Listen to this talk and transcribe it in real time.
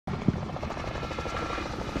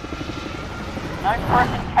No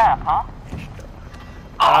freaking cap, huh?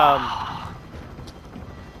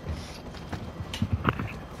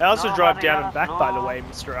 I also No, drive buddy, down yeah, and back, no. by the way,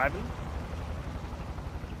 Mr. Ivan.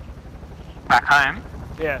 Back home?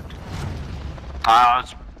 Yeah. I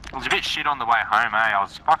was a bit shit on the way home, eh? I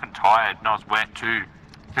was fucking tired and I was wet too,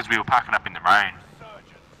 because we were parking up in the rain.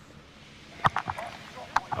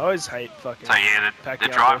 I always hate fucking. So yeah, the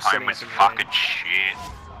drive home was fucking shit.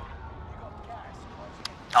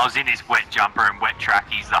 I was in this wet jumper and wet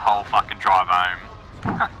trackies the whole fucking drive home.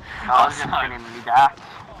 I was just getting in the dash,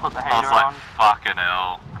 put the heater I was like, on. fucking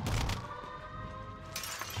hell.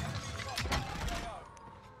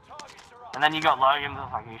 And then you got Logan, I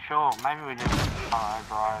was like, you sure? Maybe we just drive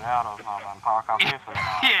out or something and park up here for the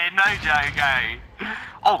night. Yeah, no joke, eh?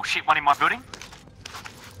 Oh shit, one in my building.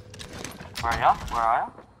 Where are ya? Where are ya?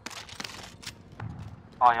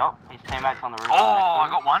 Oh, yup, his teammates on the roof. Oh, I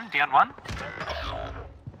got one, down one.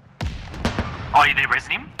 Oh, you there,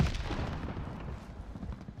 resing him?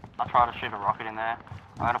 I'll try to shoot a rocket in there.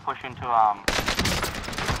 I'm gonna push into, No,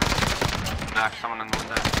 someone in the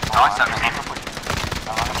window. Nice, that was him. I'm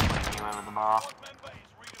gonna push you over the bar.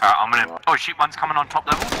 Alright, I'm gonna... Oh shit, one's coming on top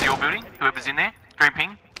level to your building. Whoever's in there. Green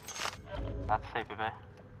ping. That's CPB.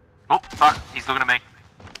 Oh, fuck, he's looking at me.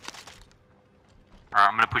 Alright,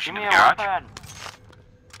 I'm gonna push Give into me the a garage. weapon.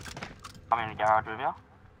 I'm in the garage with you.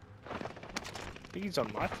 I think he's on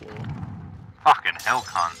my floor. Fucking hell,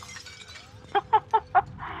 cunt.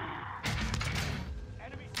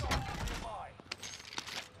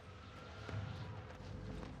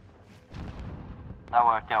 That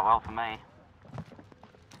worked out well for me.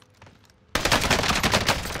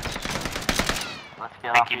 Let's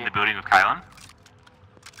get up Think in here. the building with Kaylin.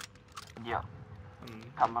 Yep.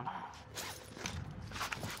 Coming.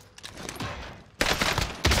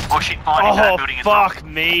 Oh shit, fine, into that Oh, building as well. fuck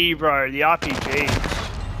me, bro. The RPG.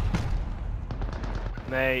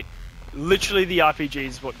 Mate. Literally, the RPG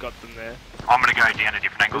is what got them there. I'm gonna go down a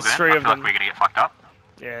different angle There's then. three I of feel them. like we're gonna get fucked up.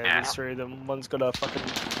 Yeah, Yeah. there's three of them. One's got a fucking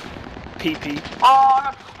PP. Oh, I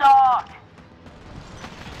got stuck!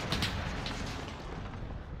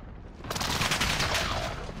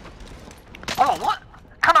 Oh, what?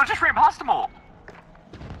 Cunt, I just ran past them all.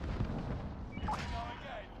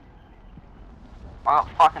 I got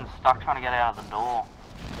fucking stuck trying to get out of the door.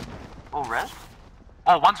 Oh, res?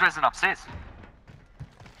 Oh, one's resin upstairs.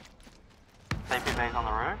 CPB's on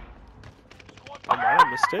the roof? Oh man,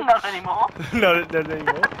 I missed it. Not anymore. Not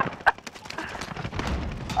anymore.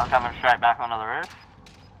 I'm coming straight back onto the roof.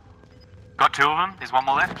 Got two of them. There's one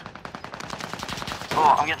more left.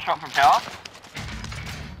 Oh, I'm getting shot from tower.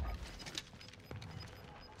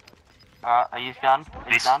 Alright, I use gun.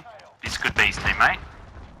 He's done. This could be his teammate.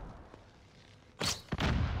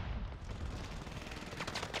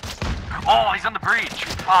 Oh, he's on the bridge.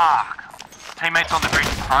 Fuck. Teammate's on the bridge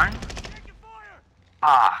prone.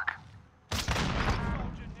 Fuck.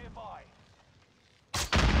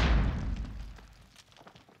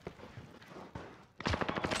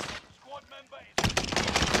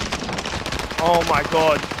 Oh my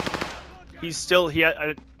god. He's still here.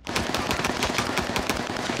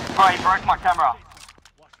 Bro, he broke my camera.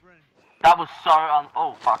 That was so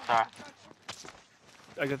oh, fuck, sorry.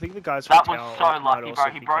 I think the guys from That was tower so might lucky, also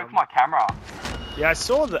bro. He be broke come. my camera. Yeah, I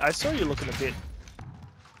saw that. I saw you looking a bit.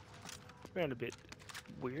 Around a bit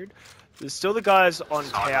weird. There's still the guys on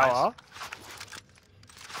tower.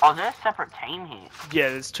 Oh, there's a separate team here. Yeah,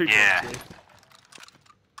 there's two Yeah. teams here.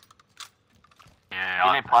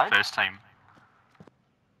 Yeah, Did they play? first team.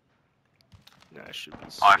 No, it should be. Oh,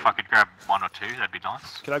 if I sweet. could grab one or two, that'd be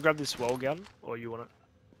nice. Can I grab this wall gun, or you want it?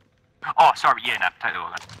 Oh, sorry, yeah, no, take the wall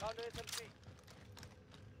gun.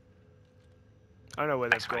 I don't know where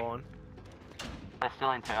Thanks, they've mate. gone. They're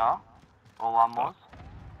still in tower. Or one was.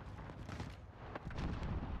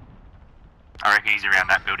 I reckon he's around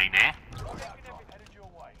that building there.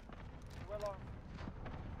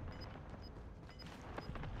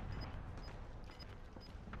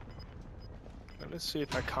 Let's see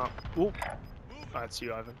if I can't. Ooh. Oh, it's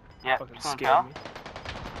you, Ivan. Yeah, Fucking still in scared tower. me.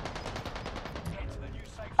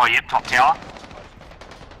 Oh, yep, top tower.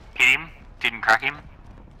 Hit him, didn't crack him.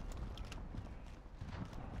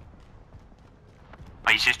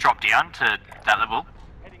 Oh, he's just dropped down to that level.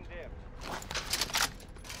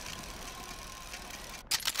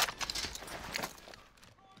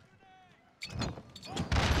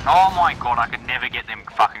 Oh my god, I could never get them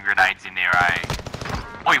fucking grenades in there, eh?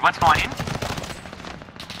 Oh, one's flying in.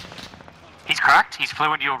 He's cracked, he's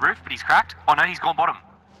flew into your roof, but he's cracked. Oh no, he's gone bottom.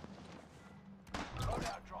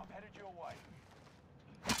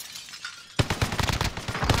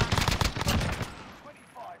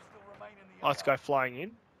 Oh, this guy flying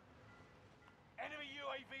in.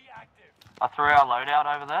 I threw our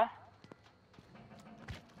loadout over there.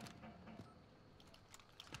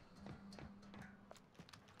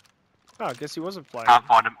 Oh, I guess he wasn't flying. Can't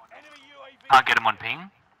find him. Can't get him on ping.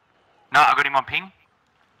 No, I got him on ping.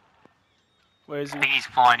 Where is I he? think he's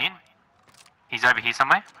flying in. He's over here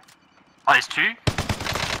somewhere. Oh, there's two.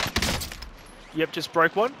 Yep, just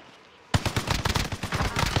broke one.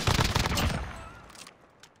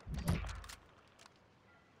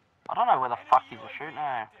 I don't know where the fuck he's shooting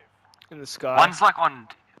at. In the sky. One's like on.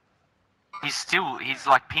 He's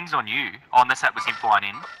like pings on you. Oh, unless that was him flying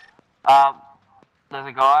in. There's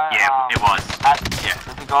a guy. Yeah, it was. Yeah.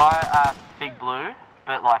 There's a guy at Big Blue,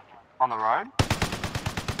 but like on the road.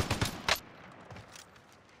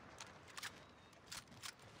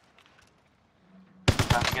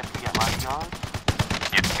 Don't forget to get low, guys.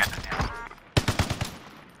 Yep, get it now.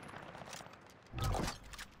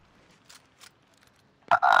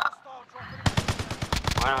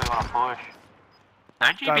 Where do we want to push?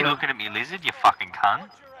 Don't you Go be around. looking at me, lizard, you fucking cunt.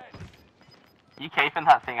 You keeping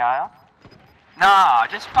that thing, are you? Nah, I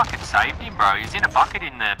just fucking saved him, bro. He's in a bucket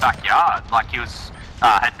in the backyard. Like he was,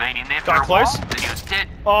 had been in there for Guy a close? while. And he was dead.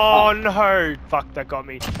 Oh no! Fuck, that got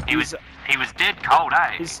me. He was dead cold,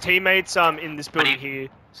 eh? His teammates in this building here.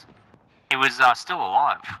 He was still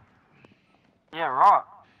alive. Yeah, right.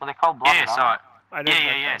 Well, they're cold-blooded, Yeah, so aren't I don't know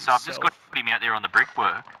yeah. that So I've just got myself. him out there on the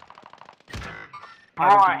brickwork. they? Bro,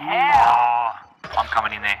 how? Oh, I'm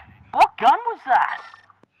coming in there. What gun was that?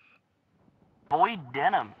 Boyd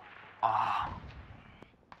Denim. Oh,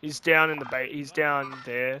 He's down in the He's down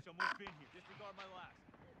there.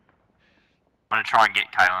 I'm gonna try and get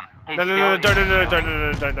Kalen. He's No, still- don't.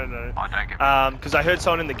 Oh, don't get me. Because I heard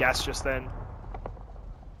someone in the gas just then.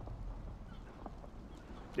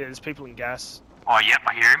 Yeah, there's people in gas. Oh, yep,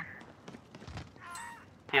 I hear him.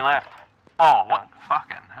 He left. Oh, what the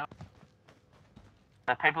fucking hell?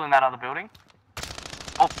 There's people in that other building.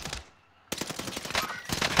 Oh,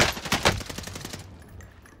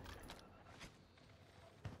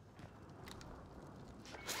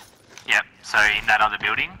 yep. So in that other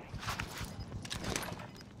building.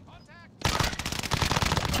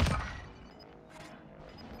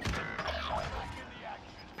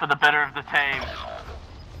 For the better of the team.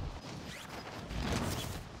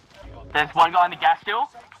 There's one guy in the gas still.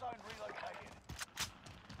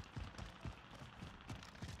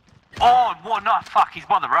 Oh, what? No, fuck, he's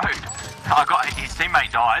by the road. I got his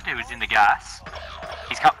teammate died who was in the gas.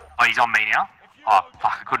 He's come. Oh, he's on me now. Oh,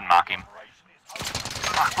 fuck, I couldn't mark him.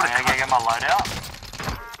 Fuck, what a I'm gonna cunt. get my loadout.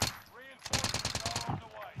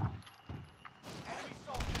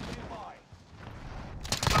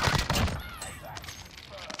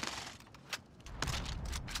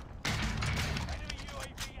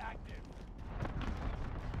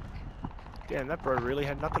 Damn, that bro really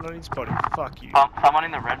had nothing on his body. Fuck you. Someone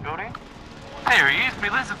in the red building. There he is, me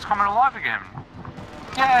lizard's coming alive again.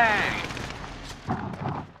 Yay!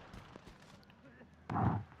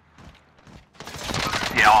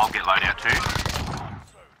 Yeah, I'll get loadout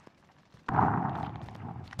too.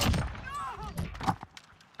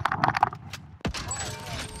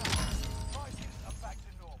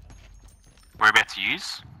 We're about to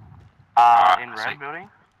use. In I red see. building.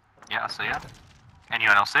 Yeah, I see ya.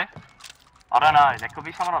 Anyone else there? I don't know. There could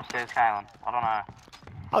be someone upstairs, Kalen. I don't know.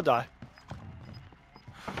 I'll die.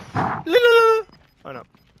 Oh no.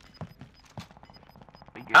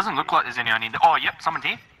 Be good. Doesn't look like there's anyone in there. Oh, yep, someone's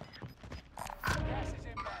here.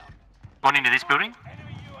 Gone into this building.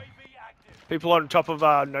 People on top of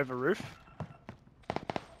Nova roof.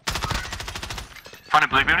 Front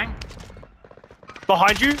of blue building.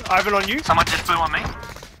 Behind you, Ivan on you. Someone just blew on me.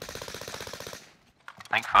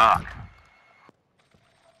 Thank fuck.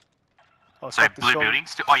 Oh, So fuck, this blue one. building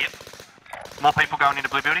still. Oh, yep. More people going into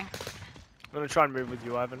blue building. I'm gonna try and move with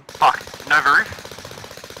you, Ivan. Fuck. Nova roof.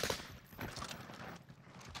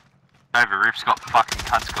 Nova roof's got fucking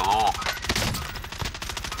cunts galore.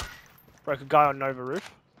 Broke a guy on Nova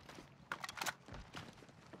roof.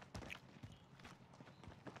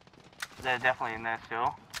 They're definitely in there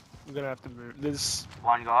still. We're gonna have to move. There's.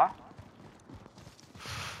 One guy.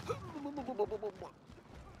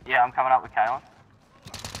 Yeah, I'm coming up with Kalen.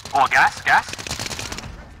 Oh, gas.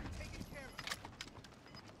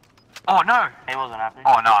 Oh no. He wasn't happy.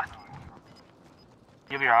 Oh no.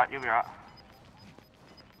 You'll be right. You'll be right.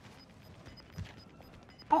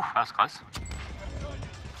 Ooh, that was close.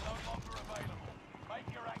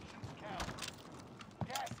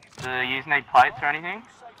 Do you need plates or anything?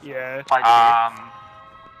 Yeah. Plates here.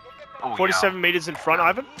 Oh, 47 meters in front,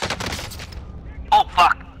 Ivan. Yeah. Oh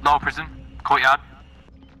fuck. Lower prison. Courtyard.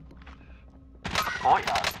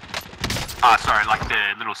 Courtyard. Sorry, like the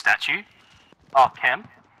little statue. Oh, Chem.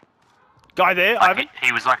 Guy there, Like, Ivan.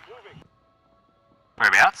 he was like...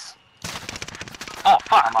 Whereabouts? Oh,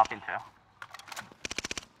 fuck. I'm up into.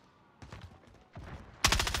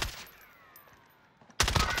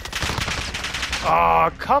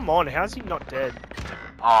 Oh, come on. How's he not dead?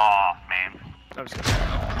 Oh, man. I'm just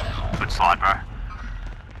gonna... Good slide, bro.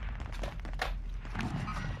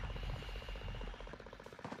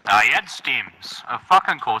 He had stims. Of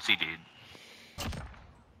fucking course he did.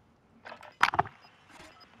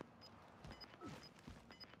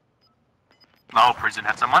 The whole prison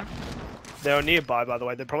had someone. They were nearby, by the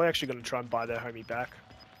way. They're probably actually going to try and buy their homie back.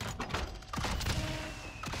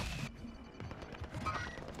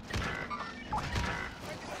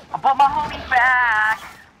 I brought my homie back!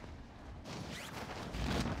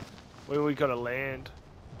 Where we got to land?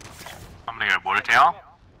 I'm gonna go water tower.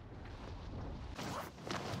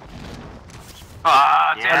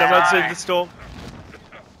 Ah, Yeah. I damn. never seen the storm.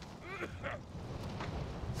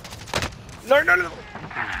 No, no, no!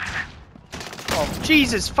 Oh,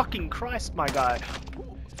 Jesus fucking Christ, my guy.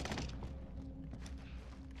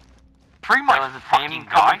 Free my There was a fucking team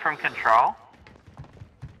guy. coming from control.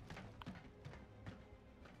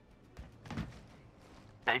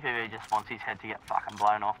 DPV just wants his head to get fucking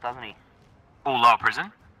blown off, doesn't he? All lower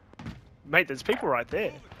prison. Mate, there's people right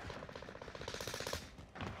there.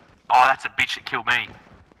 Oh, that's a bitch that killed me.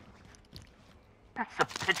 That's the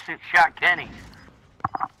bitch that shot Kenny.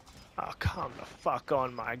 Oh, come the fuck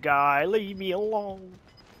on, my guy. Leave me alone.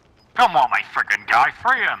 Come on, my friggin' guy,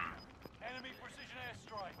 free him. Enemy precision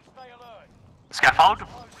airstrike. Stay alert. Scaffold.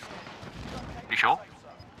 You sure?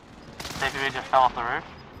 DPV just fell off the roof.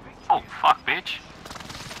 Oh, fuck, bitch.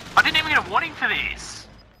 I didn't even get a warning for this.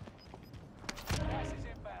 Gas is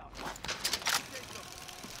inbound.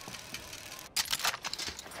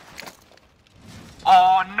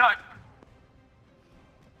 Oh, no.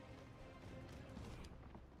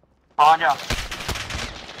 Behind you.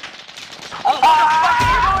 Oh, what the fuck